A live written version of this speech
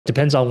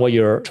Depends on what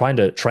you're trying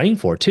to train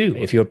for too.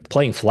 If you're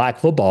playing flag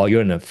football,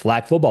 you're in a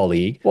flag football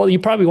league, well, you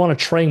probably want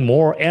to train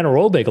more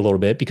anaerobic a little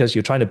bit because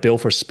you're trying to build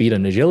for speed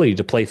and agility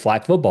to play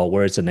flag football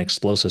where it's an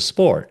explosive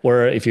sport.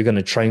 Where if you're going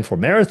to train for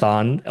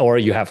marathon or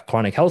you have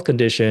chronic health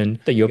condition,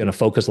 then you're going to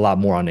focus a lot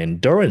more on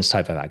endurance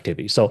type of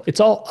activity. So it's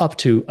all up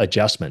to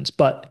adjustments.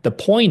 But the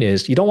point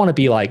is you don't want to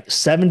be like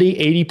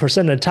 70,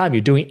 80% of the time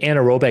you're doing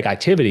anaerobic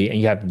activity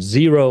and you have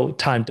zero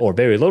time or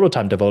very little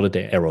time devoted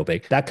to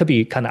aerobic. That could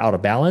be kind of out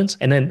of balance.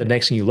 And then the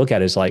next thing you look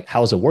at is like,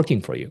 how's it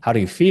working for you? How do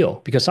you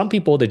feel? Because some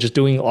people, they're just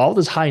doing all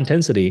this high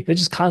intensity. They're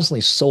just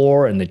constantly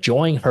sore and the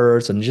joint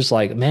hurts and just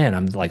like, man,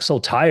 I'm like so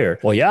tired.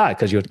 Well, yeah,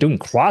 because you're doing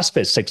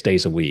CrossFit 6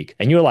 days a week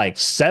and you're like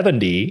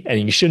 70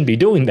 and you shouldn't be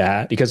doing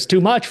that because it's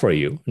too much for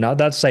you. Now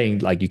that's saying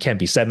like you can't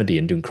be 70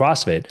 and doing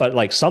CrossFit, but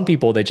like some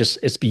people,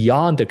 it's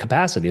beyond the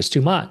capacity. It's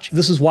too much.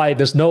 This is why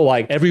there's no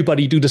like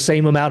everybody do the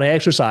same amount of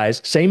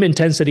exercise, same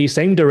intensity,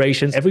 same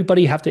duration.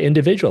 Everybody have to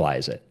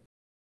individualize it.